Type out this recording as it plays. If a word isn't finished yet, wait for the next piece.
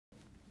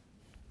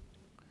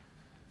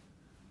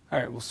All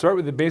right, we'll start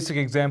with the basic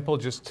example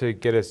just to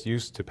get us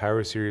used to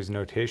power series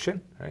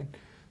notation, right?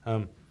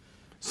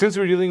 Since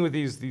we're dealing with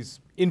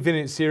these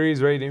infinite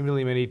series, right,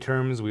 infinitely many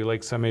terms, we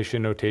like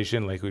summation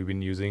notation like we've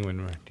been using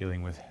when we're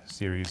dealing with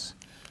series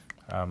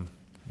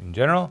in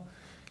general.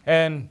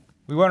 And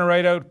we want to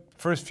write out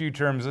first few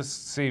terms, let's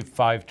say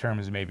 5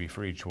 terms maybe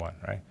for each one,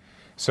 right?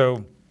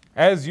 So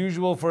as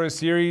usual for a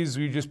series,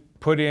 we just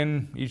put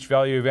in each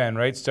value of n,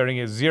 right? Starting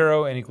at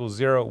 0, n equals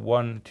 0,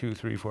 1, 2,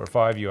 3, 4,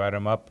 5, you add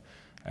them up.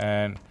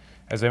 And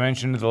as I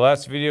mentioned in the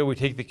last video, we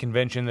take the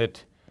convention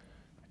that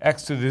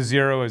x to the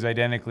 0 is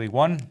identically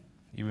 1,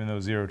 even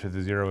though 0 to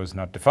the 0 is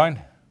not defined.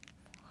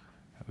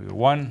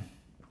 1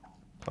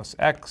 plus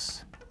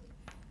x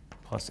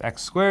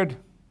squared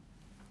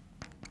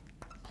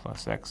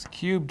plus x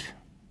cubed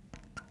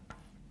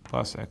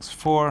plus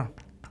x4.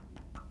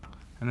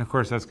 And of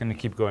course, that's going to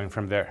keep going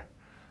from there.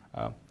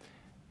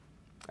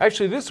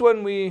 Actually, this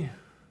one we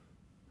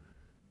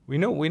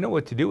know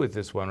what to do with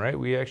this one, right?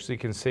 We actually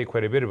can say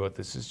quite a bit about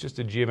this. It's just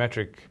a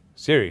geometric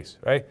series,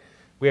 right?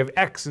 We have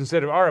x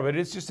instead of r, but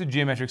it's just a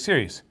geometric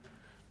series.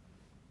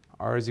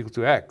 R is equal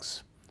to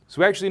x.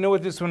 So we actually know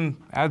what this one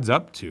adds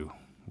up to.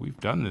 We've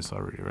done this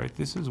already, right?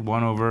 This is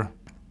 1 over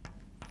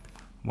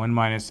 1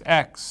 minus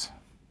x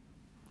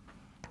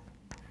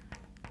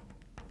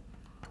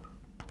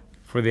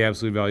for the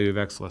absolute value of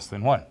x less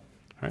than 1,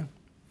 right?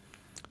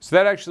 So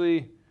that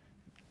actually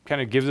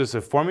kind of gives us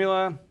a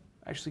formula,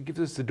 actually gives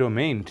us the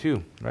domain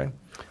too, right?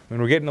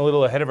 When we're getting a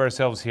little ahead of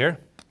ourselves here,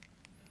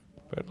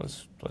 but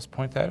let's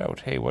point that out.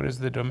 Hey, what is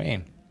the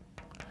domain?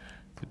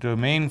 The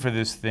domain for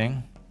this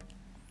thing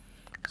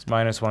is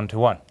 -1 to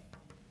 1.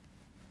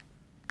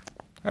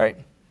 All right.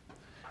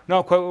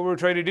 Not quite what we're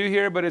trying to do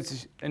here, but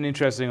it's an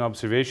interesting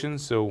observation,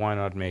 so why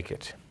not make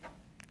it?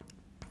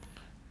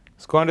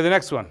 Let's go on to the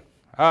next one.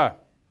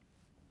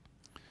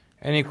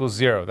 N equals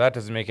 0. That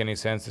doesn't make any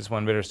sense. This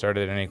one better start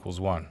at n equals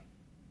 1.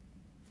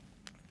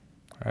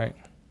 All right.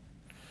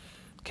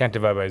 Can't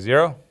divide by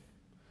 0.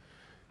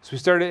 So we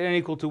start at n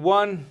equal to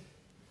 1.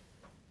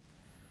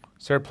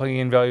 Start plugging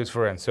in values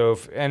for n. So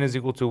if n is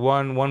equal to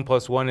 1, 1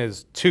 plus 1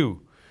 is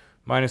 2,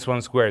 minus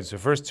 1 squared. So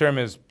first term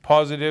is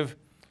positive.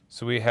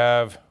 So we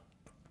have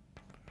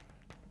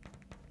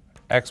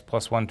x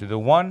plus 1 to the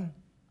 1.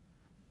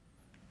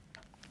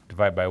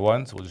 Divide by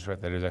 1, so we'll just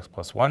write that as x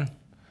plus 1.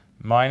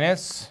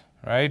 Minus,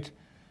 right?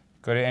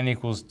 Go to n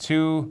equals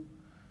 2.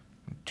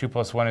 2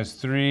 plus 1 is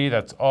 3.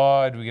 That's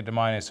odd. We get the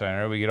minus sign,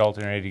 right? We get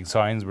alternating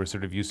signs. We're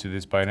sort of used to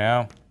this by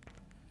now.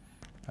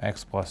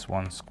 X plus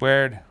 1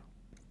 squared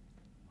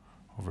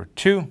over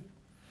 2.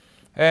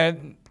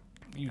 And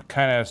you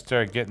kind of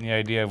start getting the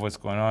idea of what's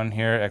going on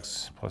here.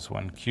 X plus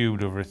 1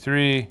 cubed over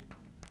 3.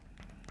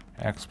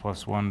 X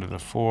plus 1 to the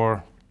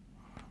 4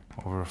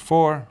 over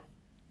 4.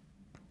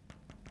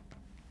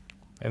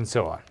 And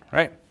so on,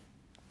 right?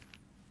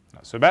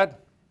 Not so bad.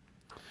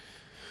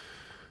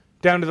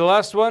 Down to the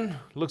last one.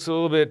 Looks a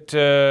little bit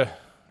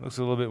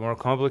more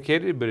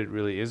complicated, but it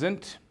really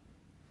isn't.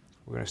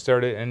 We're going to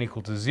start at n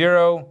equal to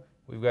 0.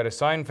 We've got a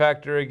sign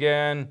factor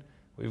again.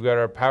 We've got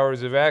our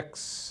powers of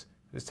x.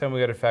 This time we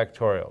got a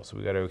factorial, so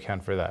we got to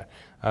account for that.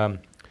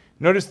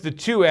 Notice the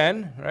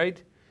 2n,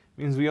 right?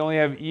 Means we only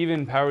have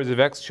even powers of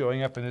x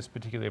showing up in this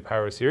particular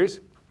power series.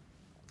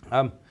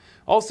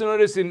 Also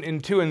notice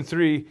in 2 and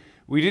 3,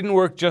 we didn't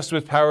work just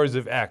with powers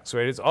of x,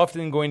 right? It's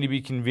often going to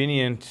be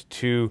convenient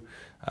to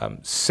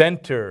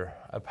center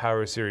a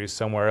power series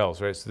somewhere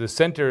else, right? So the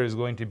center is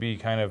going to be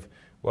kind of,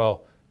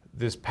 well,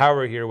 this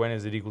power here, when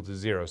is it equal to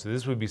 0? So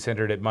this would be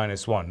centered at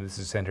 -1. This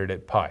is centered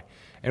at pi.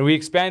 And we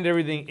expand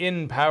everything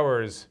in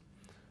powers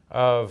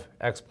of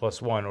x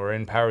plus 1, or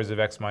in powers of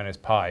x minus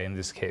pi in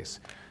this case.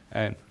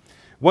 And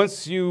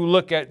once you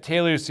look at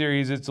Taylor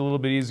series, it's a little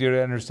bit easier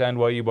to understand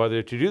why you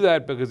bother to do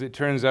that, because it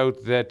turns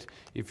out that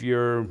if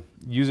you're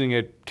using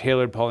a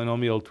tailored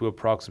polynomial to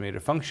approximate a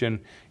function,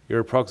 your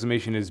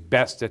approximation is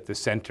best at the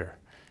center.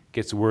 It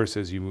gets worse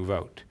as you move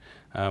out.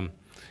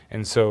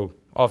 And so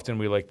often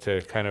we like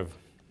to kind of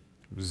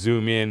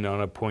zoom in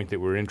on a point that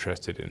we're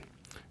interested in.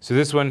 So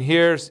this one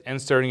here, n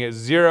starting at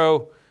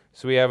 0,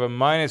 so we have a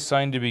minus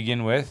sign to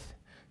begin with.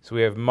 So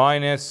we have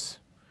minus,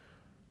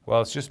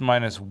 well, it's just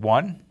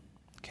 -1,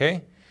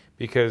 okay?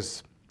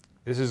 Because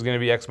this is going to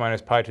be x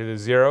minus pi to the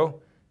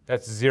 0.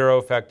 That's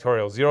 0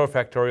 factorial. 0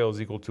 factorial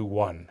is equal to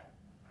 1,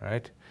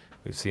 right?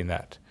 We've seen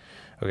that.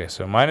 Okay,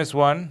 so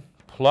 -1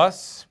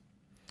 plus,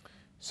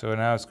 so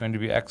now it's going to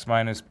be x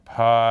minus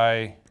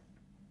pi,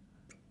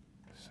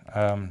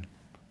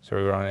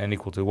 sorry, we're on n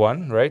equal to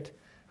 1, right?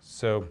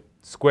 So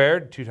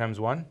squared, 2 times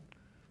 1,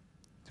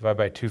 divide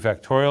by 2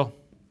 factorial.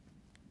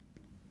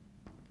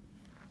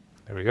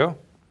 There we go.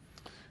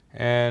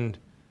 And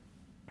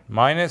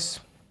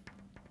minus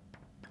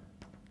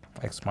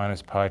x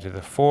minus pi to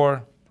the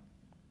 4,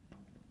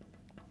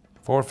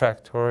 4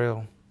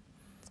 factorial,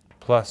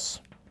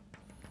 plus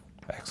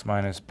x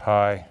minus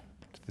pi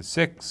to the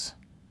 6,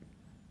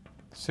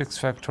 6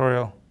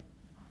 factorial,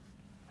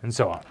 and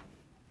so on.